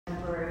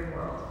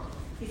world.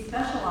 He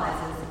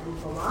specializes in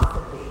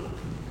philosophy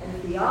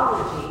and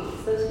theology,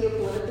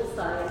 sociopolitical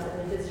science,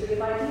 and the history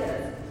of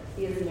ideas.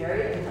 He is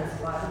married and has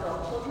 5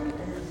 adult children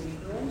and 3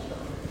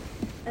 grandchildren.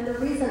 And the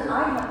reason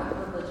I have the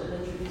privilege of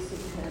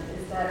introducing him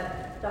is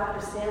that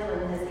Dr.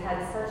 Sandlin has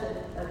had such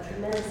a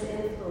tremendous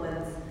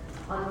influence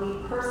on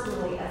me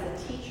personally as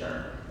a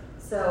teacher.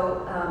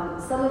 So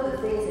some of the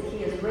things that he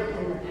has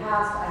written in the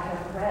past I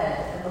have read,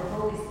 and the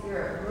Holy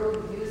Spirit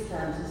really used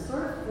them to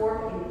sort of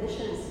form a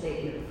mission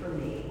statement for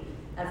me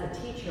as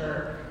a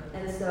teacher.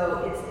 And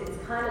so it's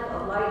kind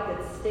of a light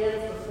that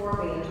stands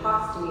before me and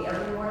talks to me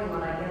every morning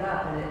when I get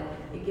up, and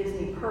it gives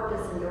me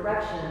purpose and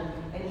direction.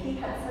 And he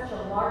had such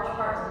a large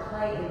part to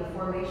play in the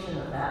formation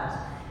of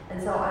that.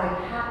 And so I'm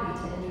happy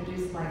to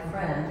introduce my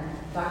friend,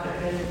 Dr.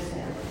 Andrew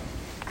Sandlin.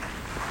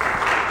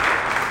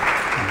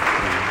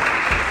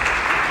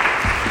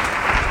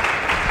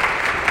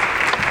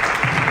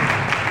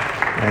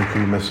 Thank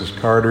you, Mrs.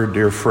 Carter,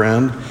 dear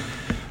friend.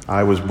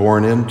 I was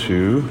born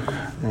into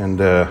and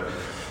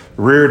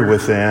reared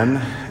within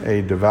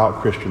a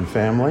devout Christian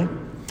family.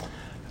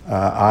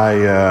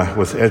 I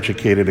was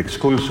educated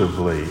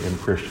exclusively in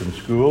Christian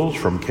schools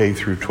from K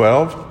through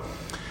 12.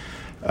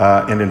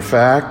 And in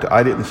fact,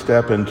 I didn't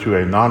step into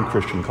a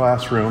non-Christian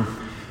classroom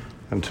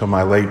until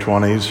my late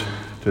 20s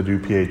to do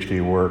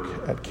PhD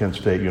work at Kent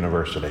State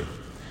University.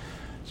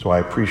 So I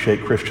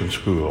appreciate Christian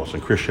schools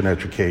and Christian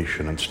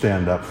education and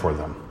stand up for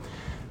them.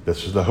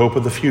 This is the hope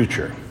of the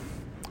future,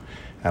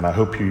 and I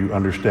hope you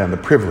understand the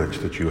privilege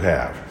that you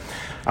have.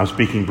 I'm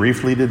speaking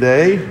briefly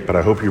today, but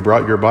I hope you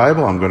brought your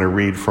Bible. I'm going to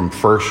read from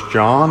 1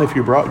 John, if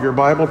you brought your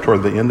Bible,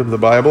 toward the end of the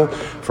Bible.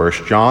 1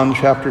 John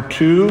chapter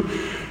 2,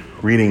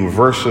 reading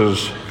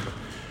verses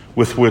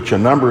with which a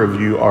number of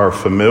you are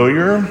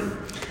familiar.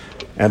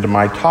 And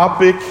my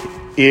topic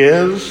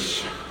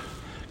is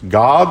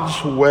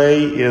God's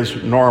way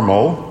is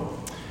normal,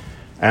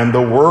 and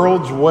the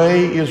world's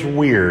way is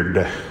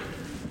weird.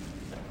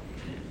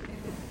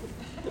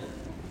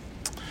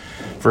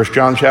 1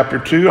 John chapter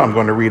 2, I'm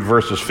going to read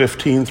verses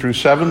 15 through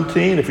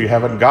 17. If you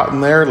haven't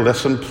gotten there,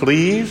 listen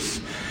please.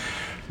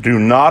 Do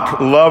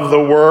not love the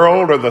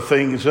world or the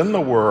things in the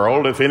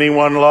world. If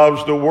anyone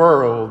loves the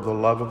world, the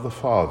love of the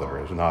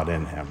Father is not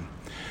in him.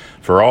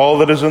 For all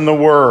that is in the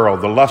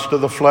world, the lust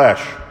of the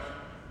flesh,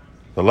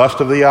 the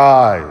lust of the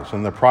eyes,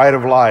 and the pride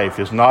of life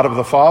is not of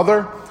the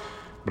Father,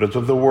 but is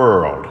of the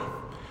world.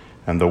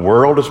 And the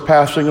world is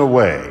passing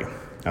away,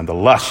 and the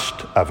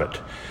lust of it.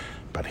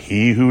 But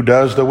he who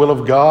does the will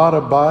of God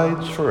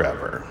abides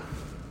forever.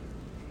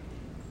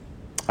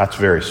 That's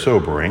very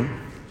sobering.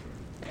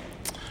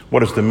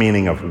 What is the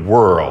meaning of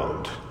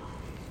world?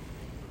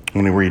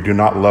 When we read, do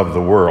not love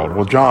the world.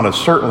 Well, John is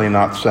certainly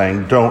not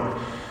saying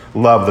don't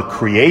love the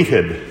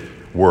created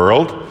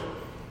world.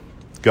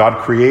 God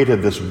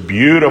created this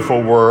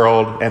beautiful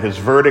world, and his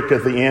verdict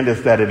at the end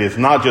is that it is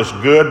not just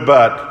good,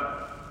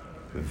 but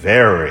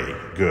very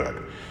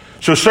good.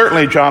 So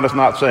certainly John is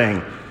not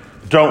saying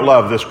don't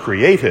love this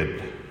created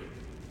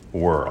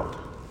world.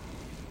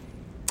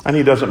 And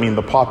he doesn't mean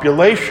the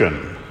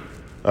population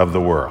of the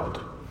world.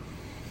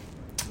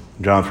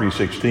 John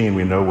 3:16,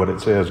 we know what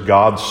it says.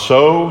 God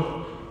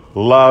so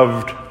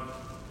loved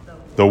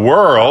the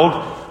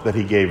world that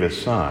he gave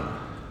his son.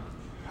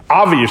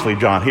 Obviously,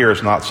 John here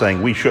is not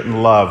saying we shouldn't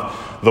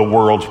love the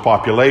world's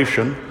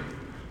population.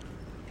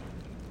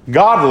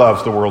 God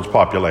loves the world's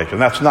population.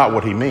 That's not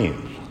what he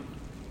means.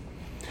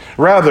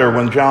 Rather,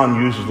 when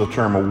John uses the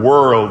term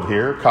world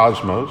here,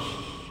 cosmos,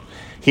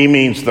 he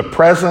means the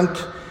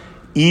present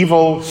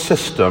evil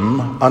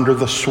system under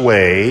the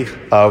sway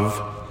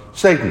of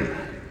Satan.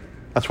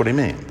 That's what he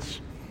means.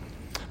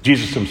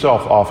 Jesus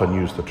himself often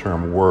used the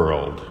term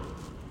world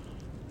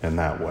in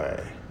that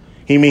way.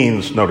 He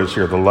means, notice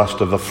here, the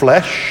lust of the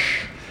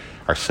flesh,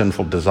 our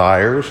sinful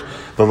desires,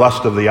 the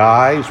lust of the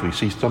eyes, we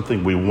see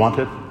something, we want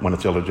it when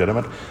it's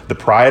illegitimate, the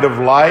pride of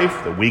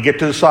life, that we get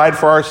to decide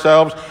for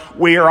ourselves,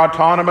 we are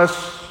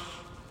autonomous,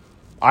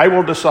 I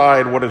will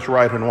decide what is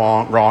right and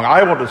wrong,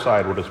 I will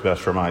decide what is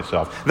best for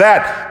myself.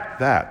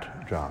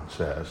 That, John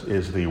says,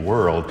 is the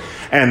world.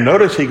 And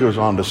notice he goes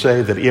on to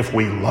say that if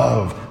we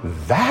love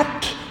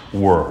that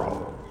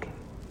world,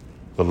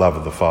 the love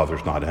of the Father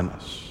is not in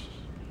us.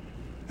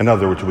 In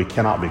other words, we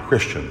cannot be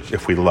Christians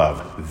if we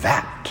love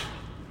that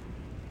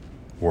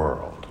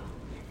world.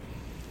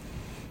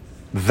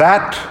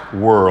 That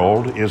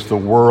world is the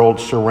world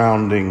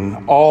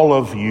surrounding all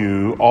of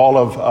you, all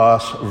of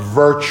us,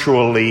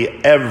 virtually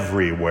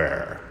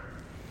everywhere.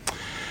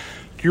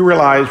 Do you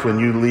realize when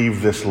you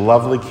leave this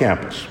lovely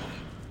campus,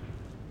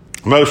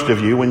 most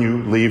of you, when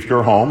you leave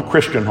your home,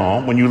 Christian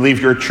home, when you leave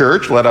your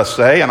church, let us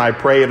say, and I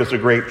pray it is a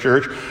great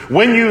church,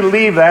 when you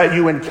leave that,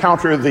 you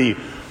encounter the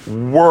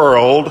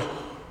world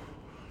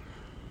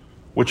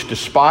which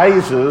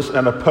despises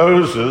and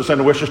opposes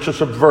and wishes to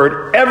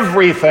subvert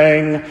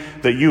everything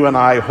that you and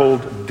I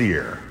hold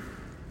dear.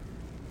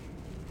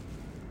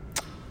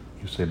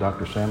 You say,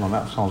 Dr. Sandlin,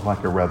 that sounds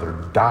like a rather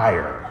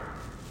dire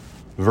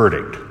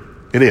verdict.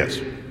 It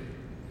is.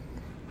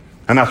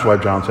 And that's why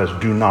John says,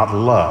 do not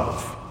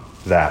love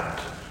that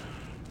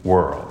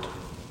world.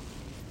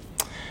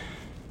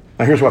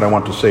 Now, here's what I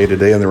want to say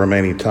today in the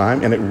remaining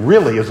time, and it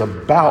really is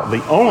about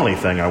the only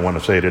thing I want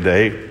to say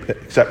today,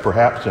 except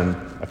perhaps in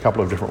a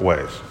couple of different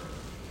ways.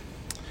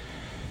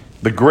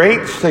 The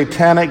great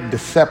satanic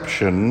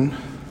deception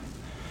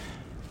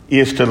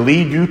is to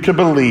lead you to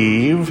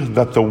believe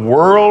that the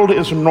world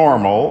is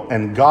normal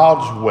and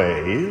God's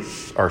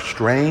ways are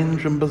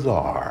strange and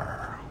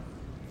bizarre.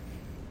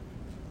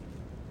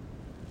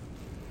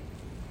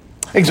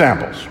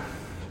 Examples.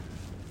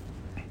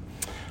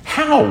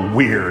 How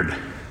weird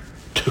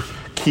to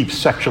keep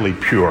sexually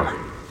pure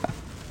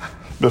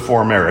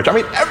before marriage. I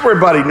mean,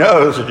 everybody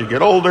knows as you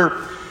get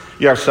older,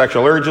 you have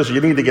sexual urges, you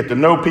need to get to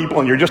know people,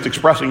 and you're just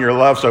expressing your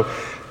love. So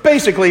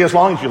basically, as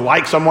long as you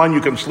like someone,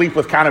 you can sleep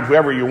with kind of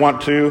whoever you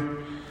want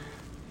to.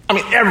 I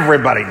mean,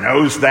 everybody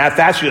knows that.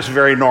 That's just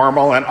very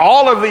normal. And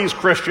all of these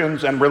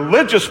Christians and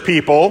religious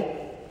people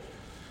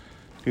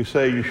who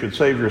say you should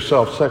save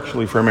yourself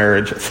sexually for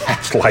marriage,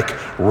 that's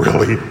like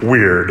really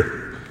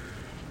weird.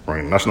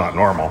 I mean, that's not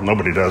normal.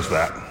 Nobody does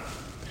that.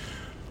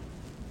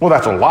 Well,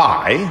 that's a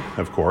lie,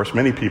 of course.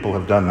 Many people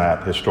have done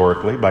that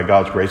historically. By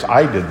God's grace,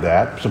 I did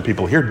that. Some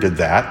people here did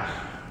that,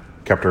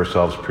 kept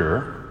ourselves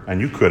pure, and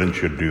you could and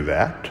should do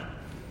that.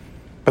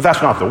 But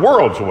that's not the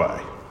world's way.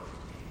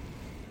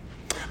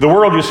 The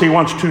world, you see,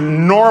 wants to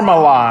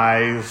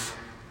normalize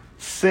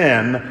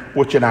sin,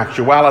 which in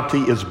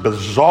actuality is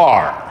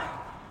bizarre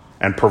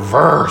and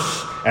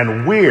perverse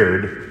and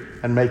weird,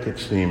 and make it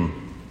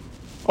seem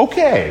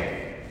okay.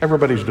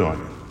 Everybody's doing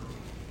it.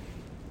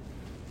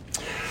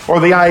 Or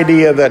the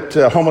idea that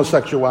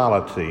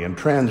homosexuality and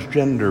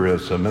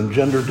transgenderism and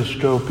gender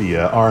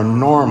dystopia are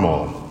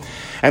normal.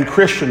 And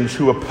Christians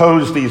who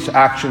oppose these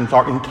actions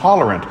are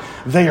intolerant.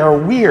 They are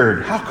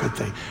weird. How could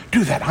they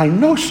do that? I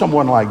know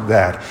someone like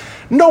that.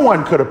 No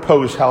one could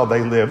oppose how they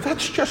live.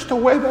 That's just the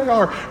way they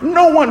are.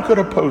 No one could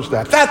oppose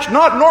that. That's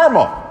not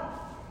normal.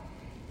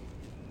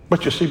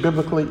 But you see,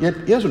 biblically,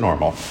 it is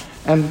normal.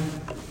 And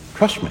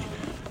trust me,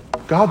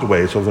 God's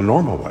ways are the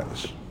normal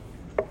ways.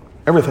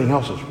 Everything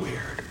else is weird.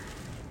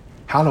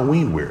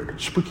 Halloween weird,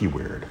 spooky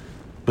weird,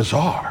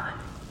 bizarre.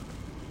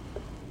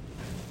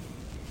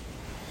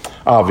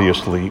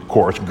 Obviously, of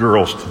course,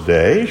 girls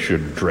today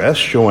should dress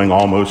showing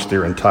almost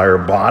their entire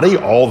body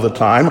all the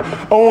time.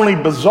 Only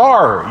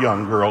bizarre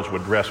young girls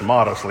would dress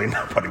modestly.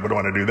 Nobody would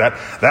want to do that.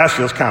 That's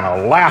just kind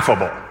of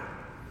laughable.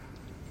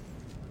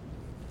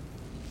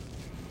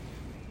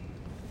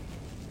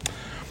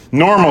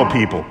 Normal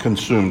people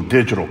consume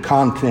digital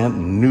content,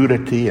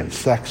 nudity, and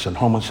sex and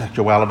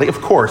homosexuality.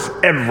 Of course,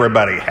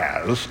 everybody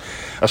has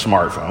a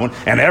smartphone,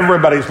 and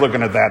everybody's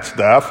looking at that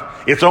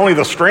stuff. It's only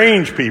the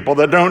strange people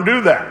that don't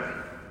do that.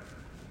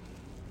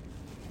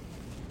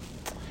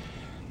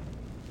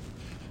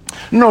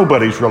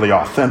 Nobody's really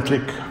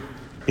authentic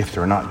if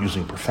they're not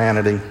using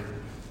profanity.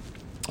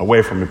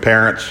 Away from your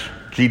parents,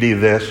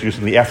 GD this,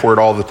 using the F word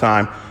all the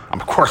time.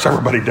 Of course,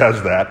 everybody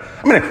does that.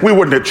 I mean, we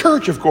wouldn't at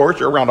church, of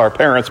course, or around our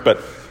parents,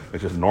 but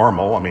it's just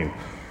normal. I mean,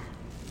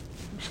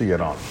 see it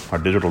on our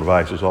digital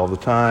devices all the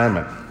time,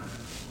 and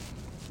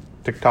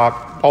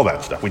TikTok, all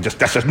that stuff.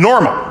 That's just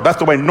normal. That's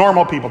the way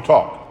normal people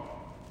talk.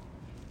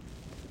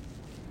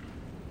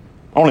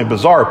 Only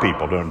bizarre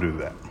people don't do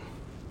that.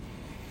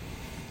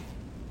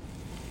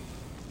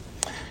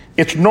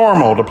 It's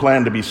normal to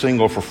plan to be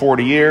single for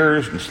 40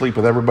 years and sleep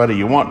with everybody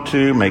you want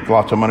to, make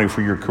lots of money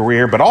for your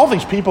career. But all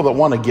these people that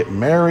want to get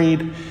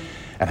married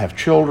and have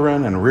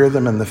children and rear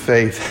them in the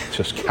faith,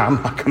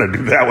 I'm not going to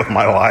do that with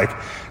my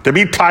life. To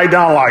be tied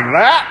down like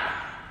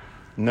that?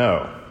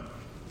 No,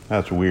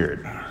 that's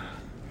weird.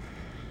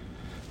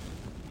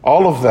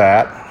 All of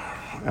that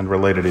and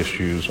related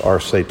issues are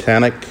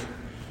satanic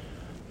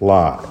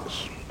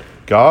lies.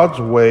 God's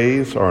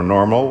ways are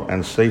normal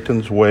and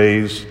Satan's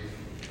ways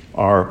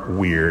are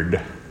weird.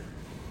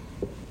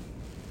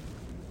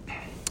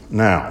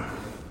 Now,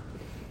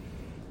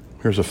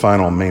 here's a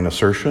final main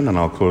assertion, and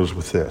I'll close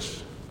with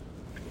this.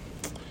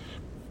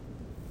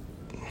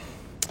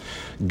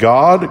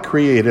 God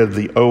created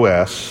the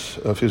OS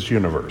of his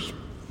universe.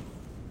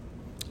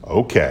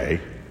 Okay,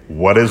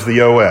 what is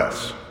the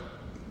OS?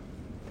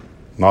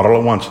 Not all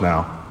at once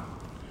now.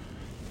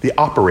 The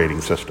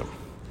operating system.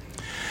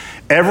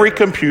 Every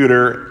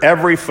computer,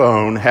 every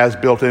phone has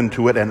built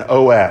into it an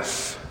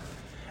OS,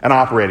 an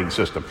operating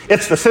system.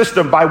 It's the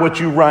system by which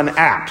you run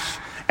apps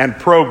and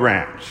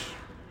programs.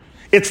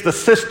 It's the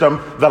system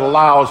that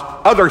allows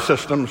other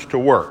systems to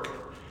work.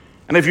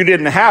 And if you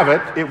didn't have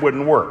it, it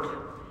wouldn't work.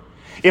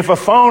 If a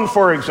phone,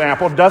 for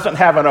example, doesn't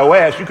have an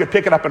OS, you could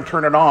pick it up and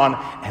turn it on,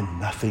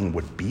 and nothing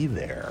would be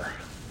there.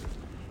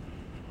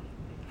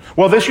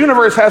 Well, this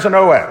universe has an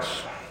OS.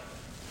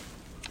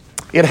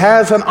 It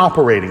has an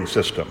operating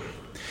system.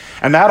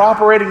 And that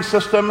operating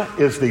system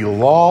is the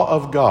law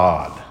of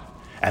God.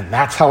 And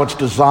that's how it's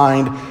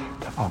designed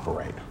to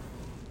operate.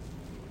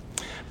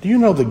 Do you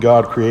know that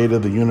God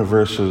created the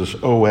universe's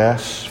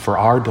OS for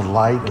our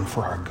delight and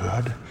for our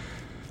good?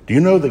 Do you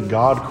know that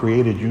God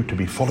created you to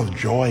be full of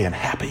joy and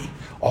happy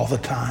all the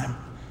time?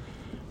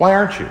 Why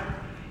aren't you?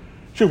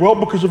 You say, well,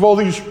 because of all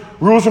these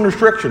rules and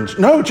restrictions.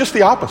 No, just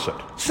the opposite.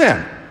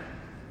 Sin.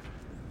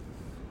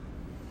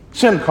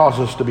 Sin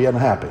causes us to be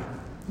unhappy.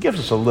 It gives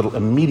us a little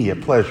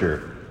immediate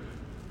pleasure.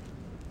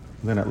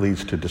 Then it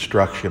leads to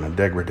destruction and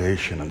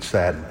degradation and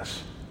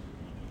sadness.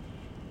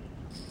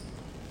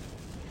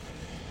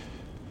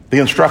 The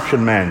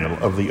instruction manual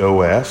of the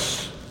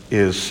OS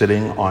is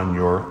sitting on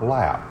your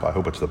lap. I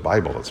hope it's the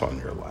Bible that's on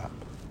your lap.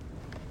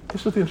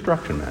 This is the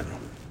instruction manual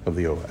of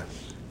the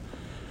OS.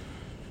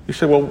 You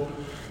say, well,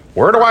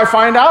 where do I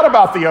find out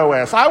about the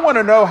OS? I want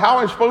to know how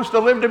I'm supposed to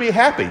live to be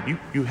happy.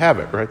 You have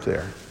it right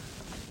there.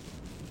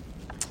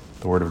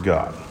 The Word of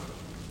God.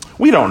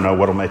 We don't know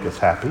what will make us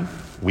happy.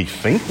 We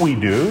think we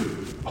do.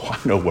 Oh,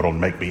 I know what will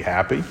make me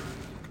happy.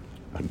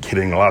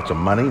 Getting lots of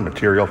money,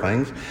 material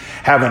things.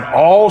 Having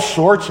all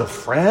sorts of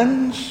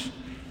friends,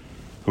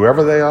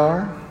 whoever they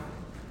are.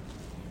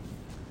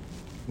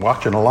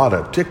 Watching a lot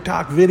of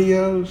TikTok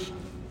videos.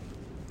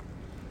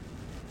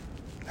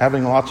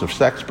 Having lots of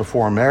sex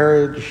before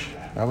marriage.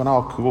 Having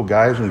all cool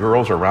guys and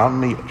girls around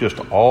me just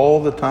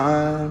all the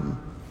time.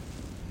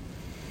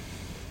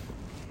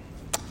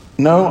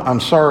 No, I'm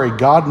sorry,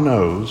 God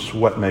knows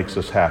what makes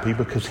us happy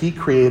because He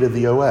created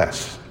the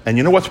OS. And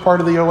you know what's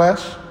part of the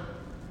OS?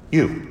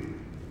 You.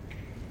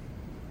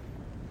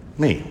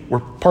 Me. We're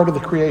part of the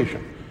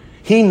creation.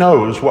 He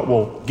knows what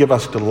will give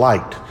us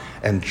delight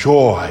and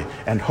joy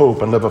and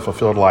hope and live a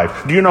fulfilled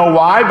life. Do you know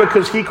why?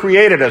 Because He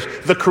created us.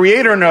 The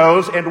Creator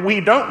knows and we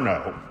don't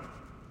know.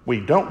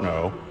 We don't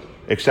know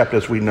except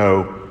as we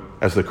know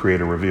as the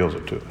Creator reveals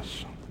it to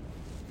us.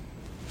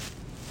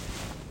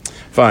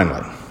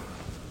 Finally,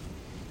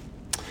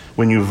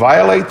 when you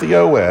violate the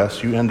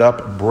OS, you end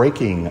up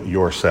breaking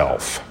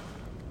yourself.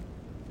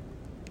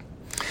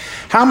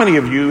 How many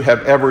of you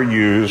have ever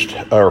used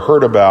or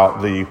heard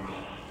about the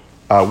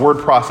word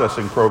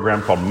processing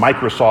program called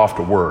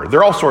Microsoft Word? There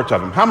are all sorts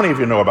of them. How many of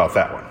you know about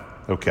that one?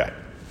 Okay.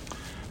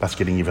 That's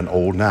getting even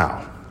old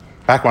now.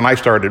 Back when I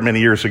started many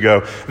years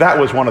ago, that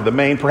was one of the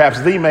main, perhaps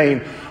the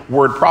main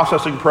word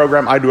processing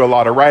program. I do a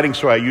lot of writing,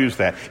 so I use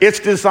that. It's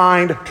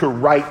designed to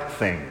write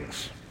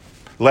things.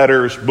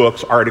 Letters,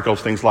 books, articles,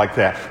 things like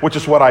that, which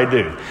is what I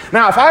do.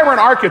 Now, if I were an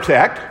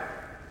architect,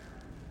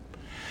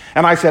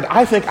 and I said,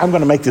 I think I'm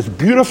going to make this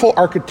beautiful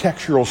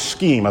architectural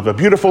scheme of a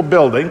beautiful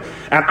building,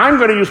 and I'm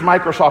going to use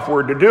Microsoft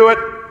Word to do it,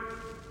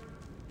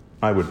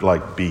 I would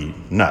be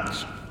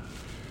nuts.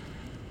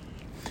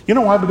 You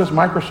know why? Because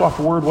Microsoft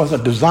Word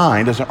wasn't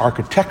designed as an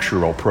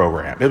architectural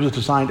program. It was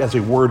designed as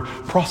a word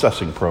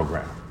processing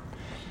program.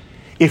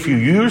 If you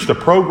use the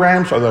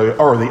programs or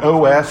the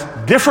OS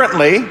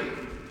differently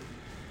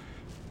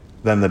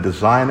than the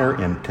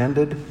designer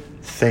intended,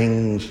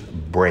 things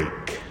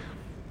break.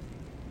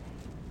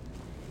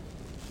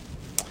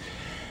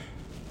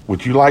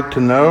 Would you like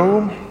to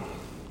know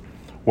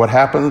what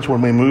happens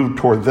when we move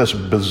toward this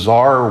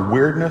bizarre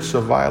weirdness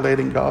of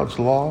violating God's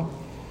law?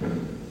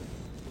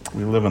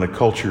 We live in a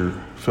culture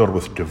filled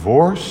with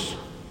divorce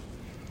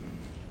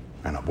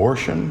and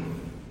abortion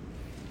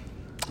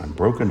and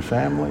broken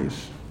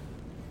families,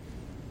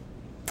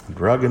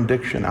 drug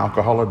addiction,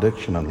 alcohol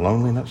addiction, and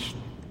loneliness,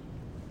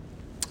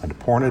 and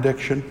porn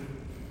addiction.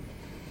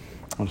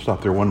 I'll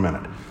stop there 1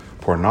 minute.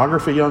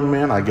 Pornography, young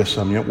men, I guess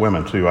some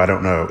women too, I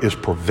don't know, is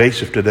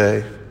pervasive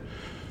today.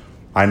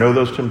 I know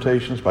those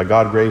temptations. By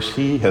God's grace,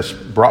 He has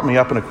brought me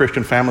up in a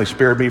Christian family,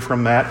 spared me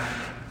from that.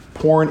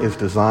 Porn is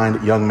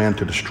designed, young men,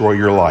 to destroy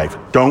your life.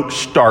 Don't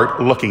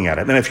start looking at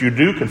it. And if you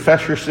do,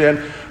 confess your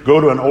sin, go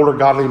to an older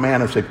godly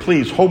man and say,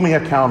 please hold me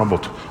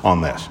accountable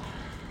on this.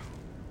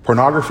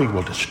 Pornography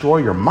will destroy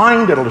your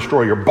mind, it'll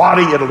destroy your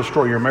body, it'll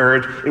destroy your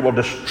marriage, it will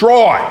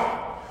destroy.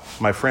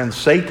 My friend,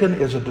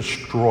 Satan is a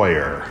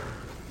destroyer.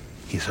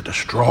 He's a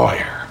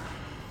destroyer.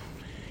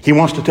 He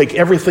wants to take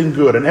everything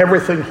good and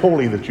everything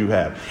holy that you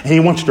have, and he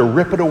wants to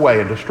rip it away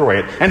and destroy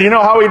it. And do you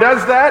know how he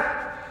does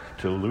that?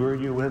 To lure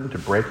you into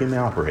breaking the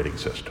operating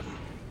system.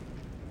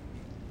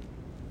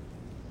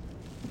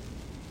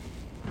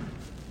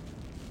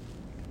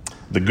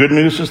 The good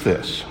news is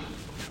this.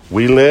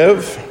 We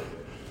live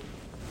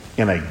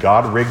in a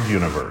God-rigged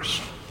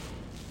universe.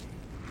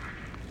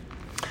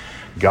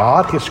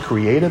 God has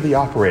created the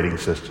operating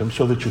system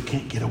so that you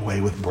can't get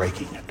away with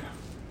breaking it.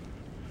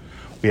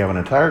 We have an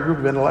entire group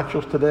of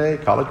intellectuals today,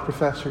 college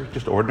professors,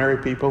 just ordinary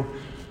people,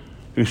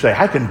 who say,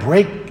 I can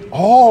break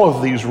all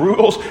of these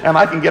rules and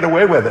I can get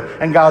away with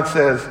it. And God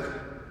says,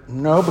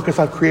 no, because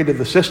I've created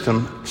the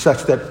system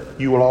such that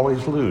you will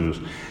always lose.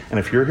 And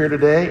if you're here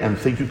today and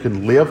think you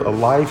can live a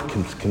life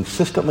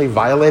consistently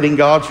violating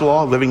God's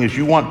law, living as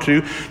you want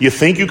to, you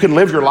think you can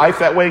live your life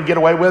that way and get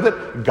away with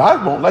it,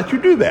 God won't let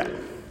you do that.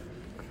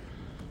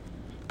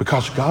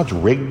 Because God's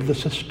rigged the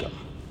system.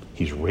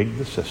 He's rigged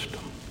the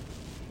system.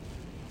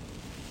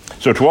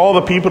 So to all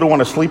the people who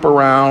want to sleep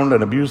around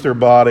and abuse their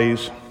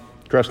bodies,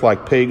 dress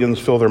like pagans,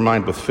 fill their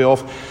mind with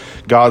filth,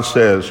 God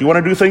says, you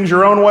want to do things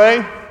your own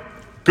way?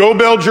 Go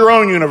build your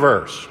own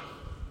universe.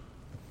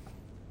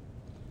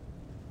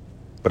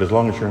 But as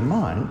long as you're in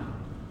mine,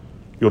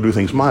 you'll do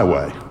things my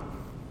way.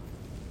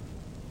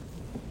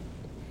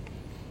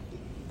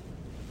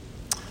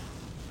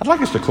 I'd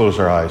like us to close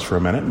our eyes for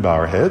a minute and bow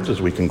our heads as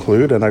we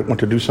conclude, and I want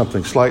to do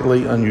something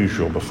slightly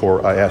unusual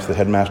before I ask the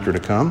headmaster to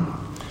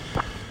come.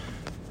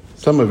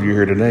 Some of you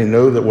here today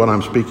know that what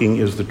I'm speaking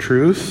is the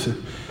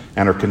truth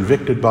and are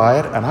convicted by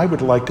it, and I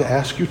would like to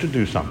ask you to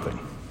do something.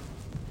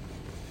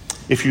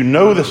 If you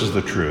know this is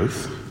the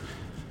truth,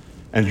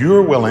 and you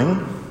are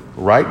willing,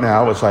 right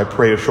now as I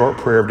pray a short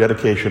prayer of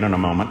dedication in a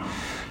moment,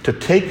 to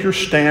take your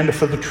stand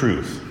for the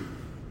truth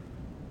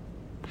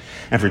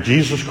and for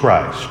Jesus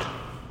Christ,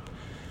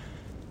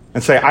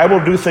 and say, I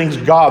will do things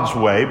God's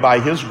way by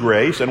His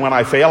grace, and when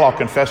I fail, I'll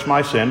confess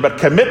my sin, but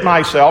commit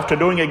myself to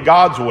doing it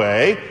God's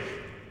way,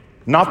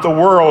 not the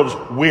world's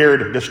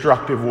weird,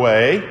 destructive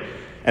way,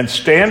 and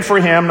stand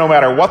for Him no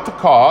matter what the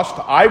cost.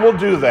 I will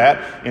do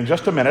that. In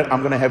just a minute,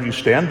 I'm going to have you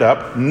stand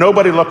up.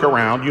 Nobody look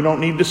around. You don't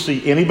need to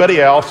see anybody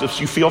else.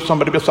 If you feel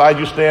somebody beside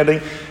you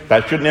standing,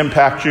 that shouldn't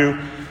impact you.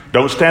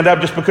 Don't stand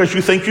up just because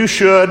you think you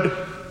should.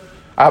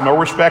 I have no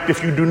respect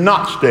if you do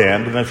not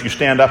stand, and if you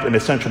stand up and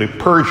essentially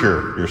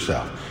perjure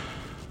yourself.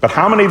 But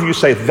how many of you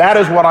say, that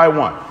is what I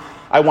want?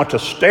 I want to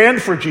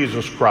stand for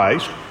Jesus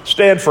Christ,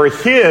 stand for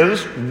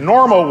His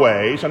normal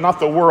ways and not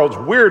the world's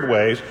weird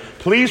ways.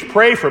 Please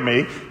pray for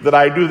me that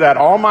I do that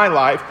all my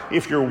life.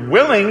 If you're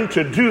willing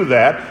to do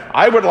that,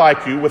 I would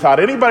like you,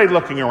 without anybody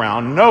looking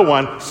around, no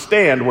one,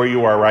 stand where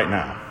you are right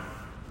now.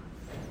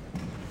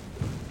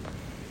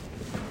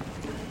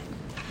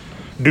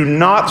 Do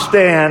not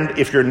stand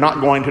if you're not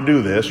going to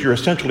do this. You're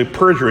essentially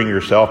perjuring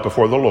yourself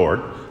before the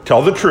Lord.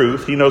 Tell the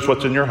truth. He knows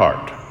what's in your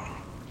heart.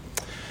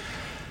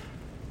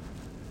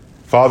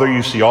 Father,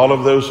 you see all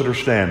of those that are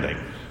standing.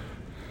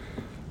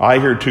 I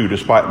here too,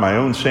 despite my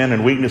own sin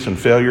and weakness and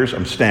failures,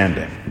 I'm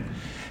standing.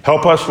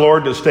 Help us,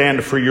 Lord, to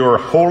stand for your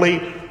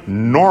holy,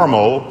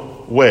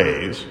 normal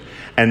ways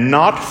and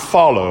not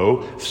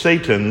follow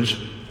Satan's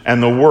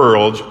and the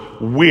world's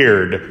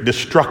weird,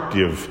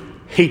 destructive,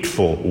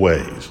 hateful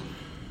ways.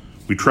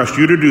 We trust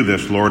you to do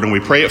this, Lord, and we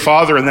pray it,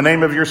 Father, in the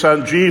name of your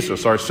Son,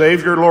 Jesus, our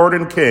Savior, Lord,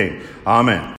 and King. Amen.